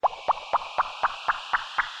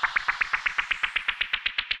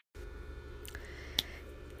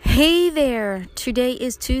Hey there! Today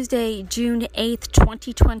is Tuesday, June 8th,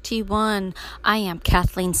 2021. I am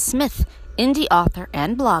Kathleen Smith, indie author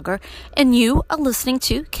and blogger, and you are listening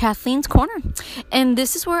to Kathleen's Corner. And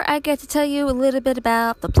this is where I get to tell you a little bit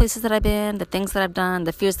about the places that I've been, the things that I've done,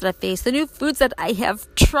 the fears that I've faced, the new foods that I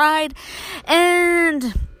have tried,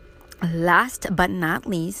 and last but not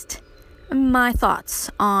least, my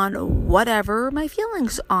thoughts on whatever, my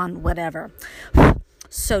feelings on whatever.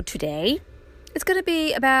 So today, it's going to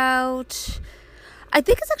be I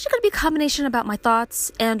think it's actually going to be a combination about my thoughts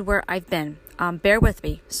and where I've been. Bear with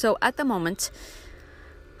me. So at the moment,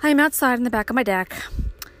 I'm outside in the back of my deck.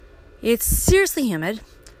 It's seriously humid.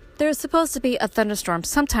 There's supposed to be a thunderstorm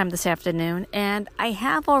sometime this afternoon, and I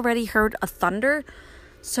have already heard a thunder.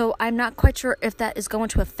 So I'm not quite sure if that is going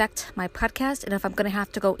to affect my podcast and if I'm going to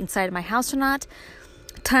have to go inside my house or not.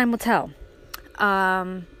 Time will tell.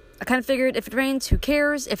 I kind of figured if it rains, who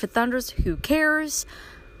cares? If it thunders, who cares?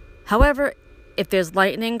 However, if there's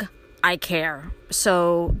lightning, I care.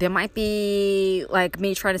 So there might be like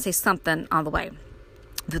me trying to say something on the way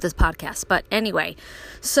through this podcast. But anyway,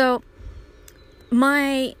 so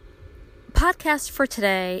my podcast for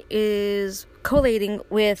today is collating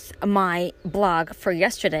with my blog for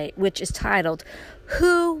yesterday, which is titled,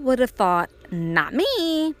 Who Would Have Thought? Not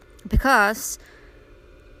Me. Because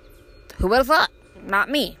who would have thought? Not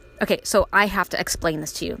me. Okay, so I have to explain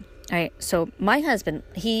this to you. All right, so my husband,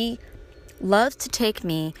 he loves to take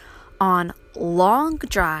me on long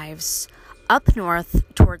drives up north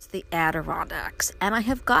towards the Adirondacks. And I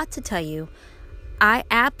have got to tell you, I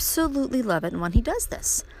absolutely love it when he does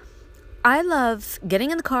this. I love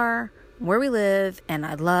getting in the car where we live, and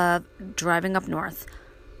I love driving up north.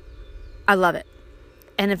 I love it.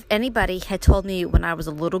 And if anybody had told me when I was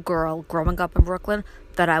a little girl growing up in Brooklyn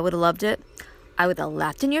that I would have loved it, I would have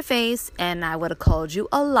laughed in your face and I would have called you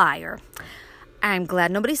a liar. I'm glad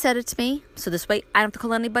nobody said it to me, so this way I don't have to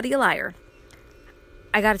call anybody a liar.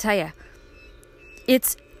 I gotta tell you,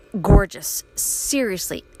 it's gorgeous.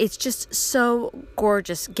 Seriously, it's just so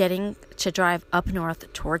gorgeous getting to drive up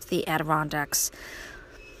north towards the Adirondacks.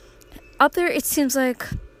 Up there, it seems like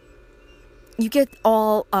you get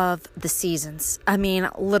all of the seasons. I mean,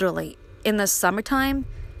 literally, in the summertime,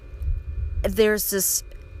 there's this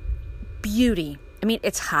beauty. I mean,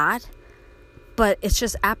 it's hot, but it's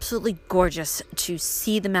just absolutely gorgeous to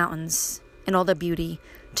see the mountains in all their beauty,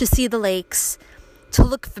 to see the lakes, to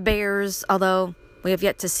look for bears, although we have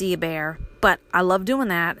yet to see a bear, but I love doing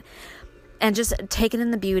that. And just taking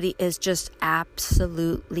in the beauty is just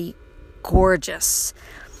absolutely gorgeous.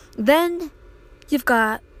 Then you've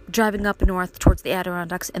got driving up north towards the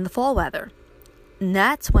Adirondacks in the fall weather. And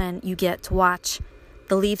that's when you get to watch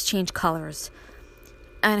the leaves change colors.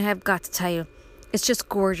 And I have got to tell you, it's just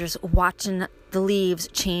gorgeous watching the leaves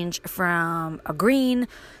change from a green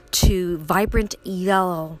to vibrant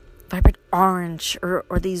yellow, vibrant orange,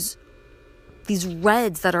 or these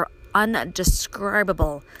reds that are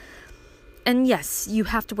undescribable. And yes, you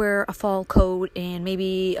have to wear a fall coat and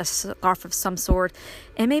maybe a scarf of some sort.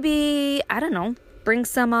 And maybe, I don't know, bring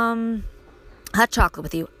some hot chocolate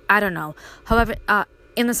with you. I don't know. However,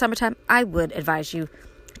 in the summertime, I would advise you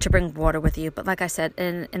to bring water with you. But like I said,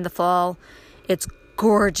 in the fall, it's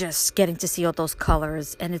gorgeous getting to see all those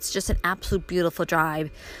colors. And it's just an absolute beautiful drive.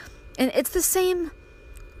 And it's the same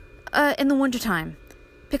in the wintertime.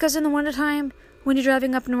 Because in the wintertime, when you're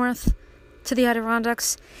driving up north to the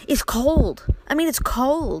Adirondacks, it's cold. I mean, it's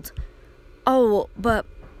cold. Oh, but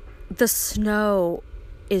the snow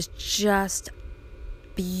is just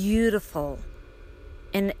beautiful.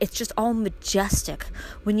 And it's just all majestic.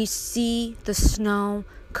 When you see the snow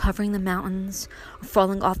covering the mountains,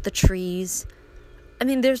 falling off the trees. I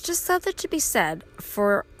mean, there's just something to be said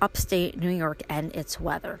for upstate New York and its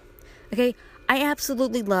weather. Okay, I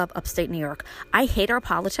absolutely love upstate New York. I hate our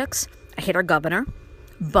politics. I hate our governor.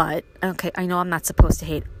 But, okay, I know I'm not supposed to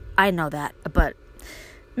hate. I know that. But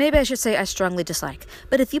maybe I should say I strongly dislike.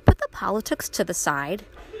 But if you put the politics to the side,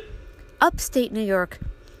 upstate New York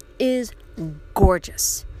is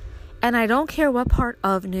gorgeous. And I don't care what part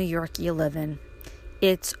of New York you live in.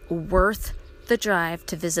 It's worth the drive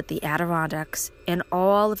to visit the Adirondacks in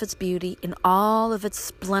all of its beauty, in all of its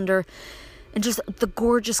splendor, and just the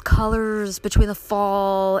gorgeous colors between the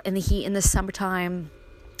fall and the heat in the summertime,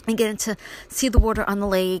 and getting to see the water on the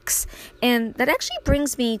lakes. And that actually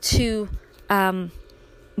brings me to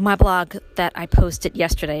my blog that I posted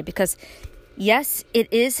yesterday, because yes,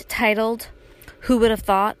 it is titled Who Would Have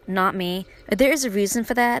Thought? Not Me. There is a reason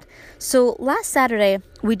for that. So last Saturday,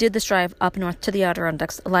 we did this drive up north to the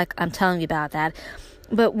Adirondacks, like I'm telling you about that.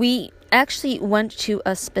 But we actually went to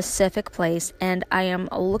a specific place, and I am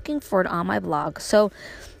looking for it on my blog. So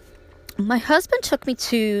My husband took me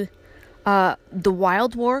to the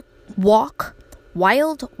Wild Walk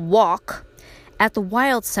at the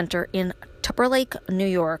Wild Center in Tupper Lake, New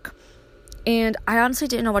York. And I honestly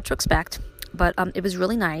didn't know what to expect, but it was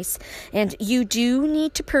really nice. And you do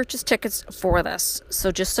need to purchase tickets for this.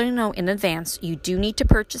 So just so you know in advance, you do need to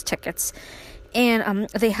purchase tickets. And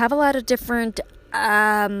they have a lot of different,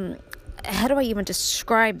 how do I even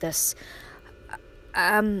describe this?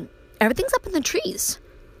 Everything's up in the trees.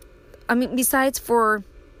 I mean, besides for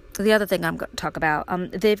the other thing I'm going to talk about,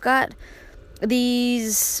 they've got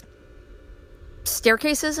these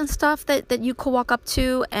staircases and stuff that you could walk up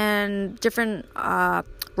to, and different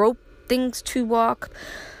rope things to walk.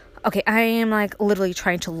 Okay, I am like literally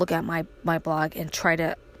trying to look at my blog and try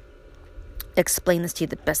to explain this to you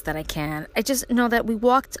the best that I can. I just know that we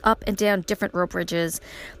walked up and down different rope bridges.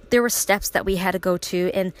 There were steps that we had to go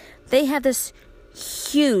to, and they had this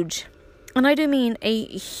huge, and I do mean a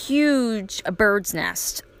huge bird's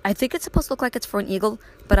nest. I think it's supposed to look like it's for an eagle,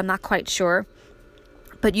 but I'm not quite sure.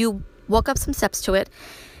 But you walk up some steps to it,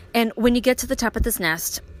 and when you get to the top of this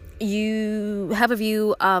nest, you have a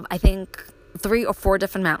view of, I think, 3 or 4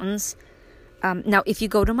 different mountains. Now, if you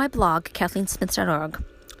go to my blog, kathleensmith.org,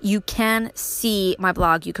 you can see my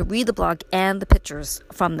blog. You can read the blog and the pictures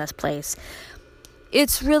from this place.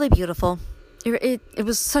 It's really beautiful. It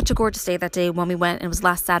was such a gorgeous day that day when we went. It was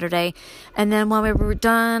last Saturday. And then when we were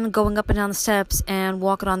done going up and down the steps and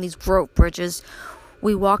walking on these rope bridges,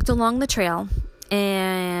 we walked along the trail,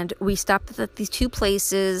 and we stopped at these 2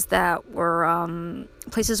 places that were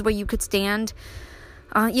places where you could stand.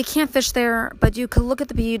 You can't fish there, but you could look at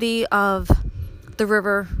the beauty of the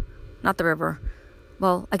river. Not the river.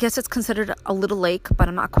 Well, I guess it's considered a little lake, but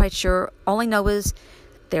I'm not quite sure. All I know is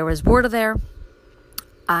there was water there.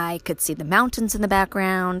 I could see the mountains in the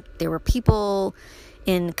background. There were people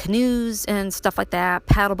in canoes and stuff like that,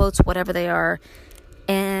 paddle boats, whatever they are.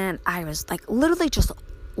 And I was like literally just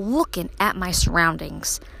looking at my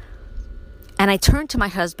surroundings. And I turned to my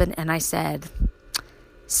husband and I said,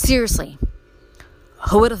 seriously,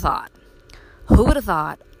 who would have thought? Who would have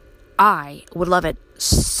thought I would love it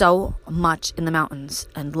so much in the mountains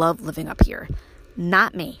and love living up here?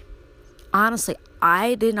 Not me. Honestly,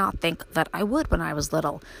 I did not think that I would when I was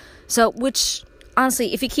little. So, which,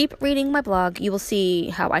 honestly, if you keep reading my blog, you will see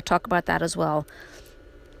how I talk about that as well.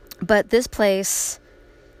 But this place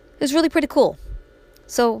is really pretty cool.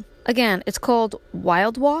 So, again, it's called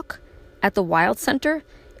Wild Walk at the Wild Center.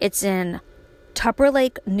 It's in Tupper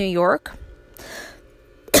Lake, New York.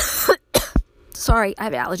 Sorry, I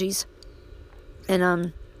have allergies.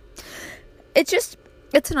 And, it's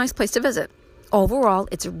a nice place to visit. Overall,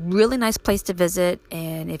 it's a really nice place to visit,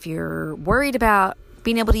 and if you're worried about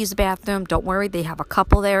being able to use the bathroom, don't worry, they have a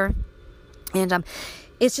couple there. And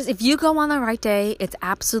it's just, if you go on the right day, it's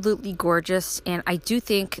absolutely gorgeous, and I do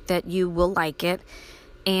think that you will like it.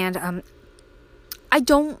 And I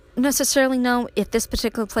don't necessarily know if this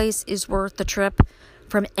particular place is worth the trip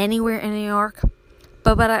from anywhere in New York,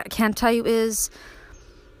 but what I can tell you is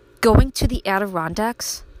going to the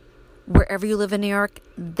Adirondacks, wherever you live in New York,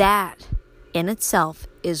 that in itself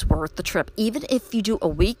is worth the trip. Even if you do a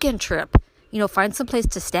weekend trip, find some place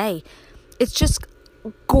to stay. It's just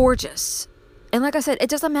gorgeous. And like I said, it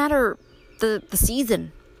doesn't matter the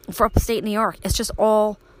season for upstate New York. It's just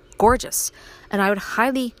all gorgeous. And I would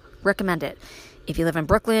highly recommend it. If you live in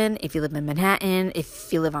Brooklyn, if you live in Manhattan,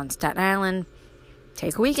 if you live on Staten Island,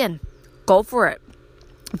 take a weekend. Go for it.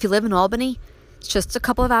 If you live in Albany, it's just a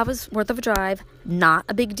couple of hours worth of a drive. Not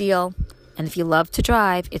a big deal. And if you love to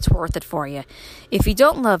drive, it's worth it for you. If you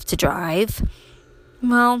don't love to drive,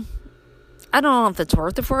 well, I don't know if it's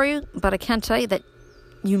worth it for you, but I can tell you that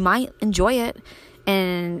you might enjoy it.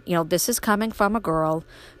 And, this is coming from a girl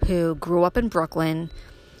who grew up in Brooklyn,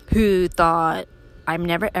 who thought, I'm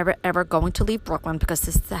never, ever, ever going to leave Brooklyn because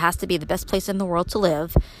this has to be the best place in the world to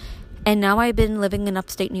live. And now I've been living in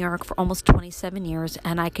upstate New York for almost 27 years,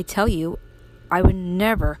 and I could tell you I would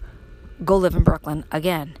never go live in Brooklyn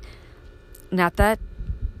again. Not that,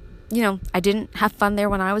 I didn't have fun there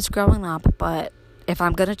when I was growing up, but if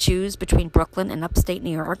I'm going to choose between Brooklyn and upstate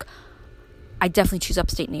New York, I definitely choose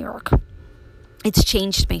upstate New York. It's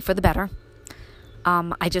changed me for the better.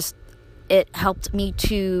 It helped me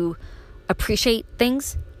to appreciate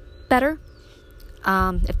things better,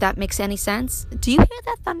 if that makes any sense. Do you hear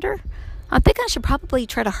that thunder? I think I should probably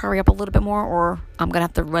try to hurry up a little bit more, or I'm going to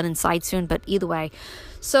have to run inside soon, but either way.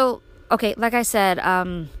 So, okay, like I said,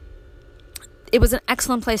 it was an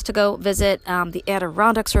excellent place to go visit. The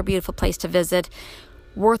Adirondacks are a beautiful place to visit.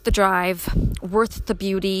 Worth the drive, worth the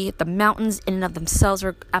beauty. The mountains in and of themselves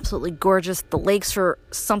are absolutely gorgeous. The lakes are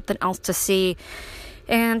something else to see.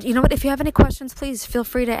 And you know what? If you have any questions, please feel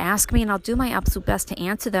free to ask me, and I'll do my absolute best to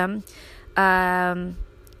answer them.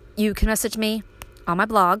 You can message me on my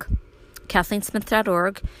blog,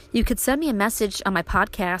 KathleenSmith.org. You could send me a message on my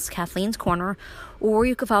podcast, Kathleen's Corner, or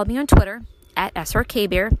you could follow me on Twitter at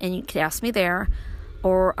SRKBear, and you could ask me there.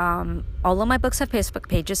 Or all of my books have Facebook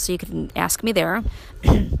pages, so you can ask me there.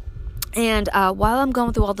 And while I'm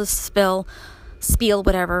going through all this spiel,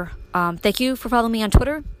 whatever, thank you for following me on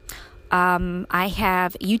Twitter. I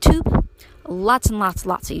have YouTube, lots and lots of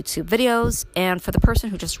YouTube videos. And for the person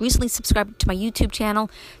who just recently subscribed to my YouTube channel,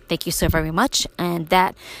 thank you so very much. And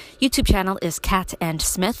that YouTube channel is Kat and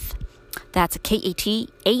Smith. That's KATANDSMITH,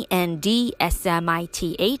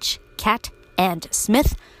 Kat and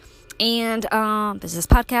Smith. And this is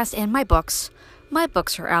podcast and my books. My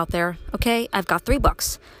books are out there, okay? I've got 3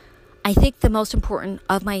 books. I think the most important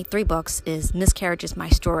of my 3 books is Miscarriage is My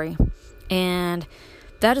Story. And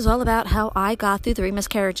that is all about how I got through 3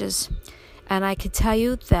 miscarriages. And I could tell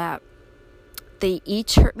you that they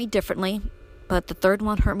each hurt me differently, but the 3rd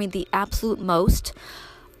one hurt me the absolute most.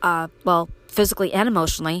 Physically and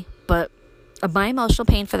emotionally. But my emotional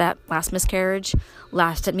pain for that last miscarriage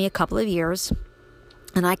lasted me a couple of years.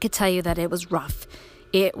 And I could tell you that it was rough.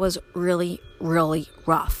 It was really, really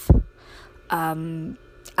rough.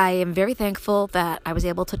 I am very thankful that I was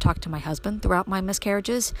able to talk to my husband throughout my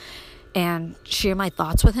miscarriages and share my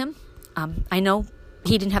thoughts with him. I know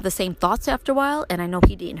he didn't have the same thoughts after a while, and I know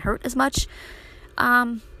he didn't hurt as much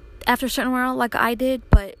after a certain while like I did,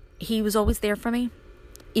 but he was always there for me,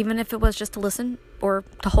 even if it was just to listen or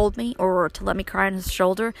to hold me or to let me cry on his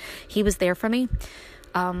shoulder. He was there for me.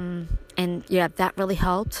 And yeah, that really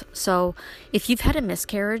helped. So if you've had a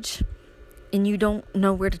miscarriage and you don't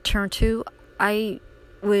know where to turn to, I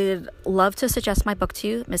would love to suggest my book to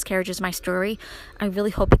you, Miscarriage is My Story. I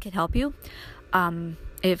really hope it could help you.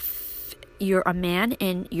 If you're a man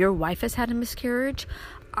and your wife has had a miscarriage,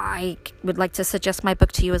 I would like to suggest my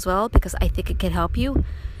book to you as well, because I think it could help you.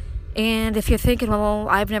 And if you're thinking, well,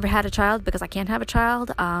 I've never had a child because I can't have a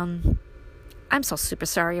child, I'm so super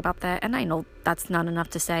sorry about that, and I know that's not enough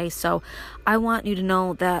to say, so I want you to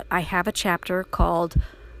know that I have a chapter called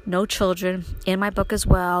No Children in my book as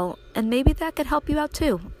well, and maybe that could help you out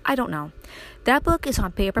too. I don't know. That book is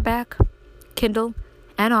on paperback, Kindle,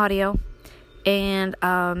 and audio, and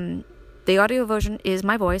the audio version is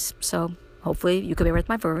my voice, so hopefully you can bear with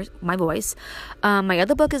my voice. My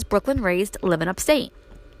other book is Brooklyn Raised, Living Upstate,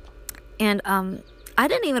 and I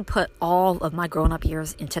didn't even put all of my grown-up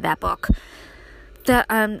years into that book. That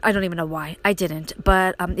I don't even know why I didn't,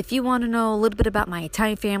 but if you want to know a little bit about my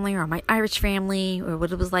Italian family or my Irish family, or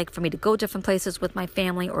what it was like for me to go different places with my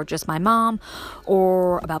family, or just my mom,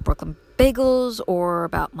 or about Brooklyn bagels, or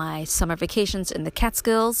about my summer vacations in the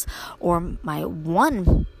Catskills, or my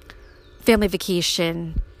one family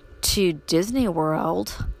vacation to Disney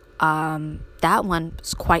World, that one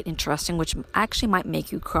was quite interesting, which actually might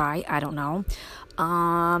make you cry. I don't know.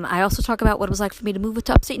 I also talk about what it was like for me to move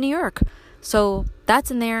to upstate New York. So that's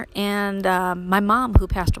in there. And my mom, who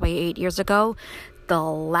passed away 8 years ago, the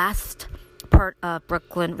last part of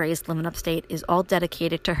Brooklyn Raised, Living Upstate is all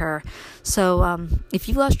dedicated to her. So if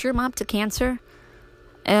you lost your mom to cancer,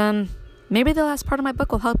 maybe the last part of my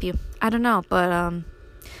book will help you. I don't know. But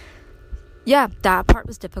yeah, that part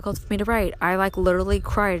was difficult for me to write. I literally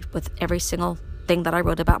cried with every single thing that I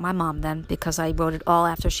wrote about my mom then, because I wrote it all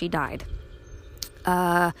after she died.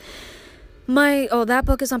 That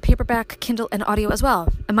book is on paperback, Kindle, and audio as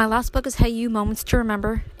well. And my last book is Hey You, Moments to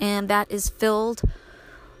Remember, and that is filled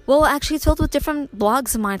with different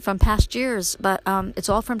blogs of mine from past years, but it's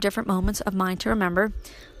all from different moments of mine to remember,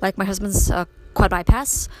 like my husband's quad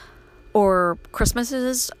bypass, or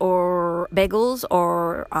Christmases, or bagels,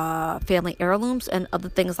 or family heirlooms, and other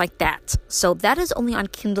things like that. So that is only on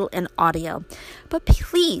Kindle and audio. But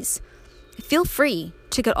please, feel free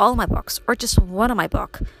to get all of my books, or just one of my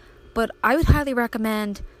book. But I would highly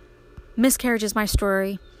recommend Miscarriage is My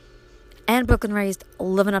Story and Brooklyn Raised,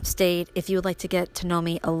 Living Upstate, if you would like to get to know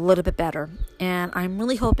me a little bit better. And I'm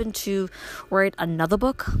really hoping to write another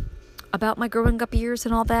book about my growing up years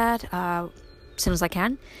and all that as soon as I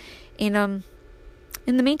can. And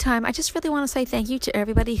in the meantime, I just really want to say thank you to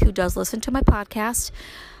everybody who does listen to my podcast.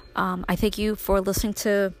 I thank you for listening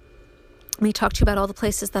to me talk to you about all the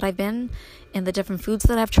places that I've been and the different foods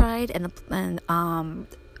that I've tried and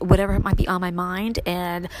whatever might be on my mind,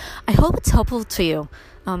 and I hope it's helpful to you.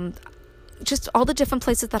 Just all the different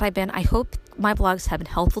places that I've been, I hope my blogs have been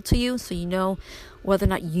helpful to you, so you know whether or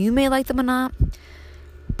not you may like them or not.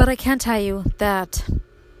 But I can tell you that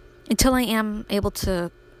until I am able to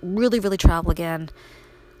really, really travel again,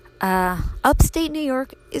 upstate New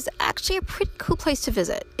York is actually a pretty cool place to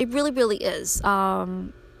visit. It really, really is.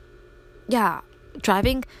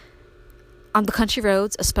 Driving on the country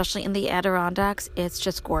roads, especially in the Adirondacks, it's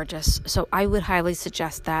just gorgeous. So I would highly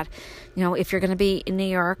suggest that, if you're going to be in New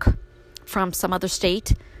York from some other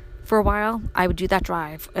state for a while, I would do that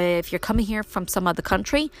drive. If you're coming here from some other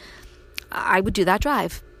country, I would do that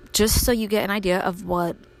drive, just so you get an idea of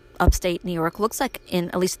what upstate New York looks like in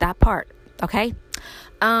at least that part. Okay?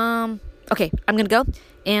 Okay, I'm going to go.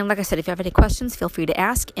 And like I said, if you have any questions, feel free to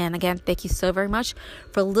ask. And again, thank you so very much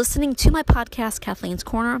for listening to my podcast, Kathleen's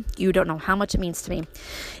Corner. You don't know how much it means to me.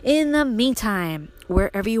 In the meantime,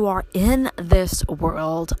 wherever you are in this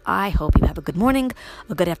world, I hope you have a good morning,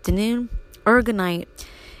 a good afternoon, or a good night.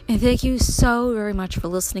 And thank you so very much for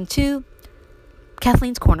listening to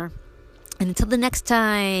Kathleen's Corner. And until the next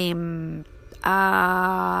time,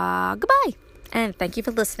 goodbye. And thank you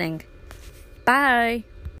for listening. Bye.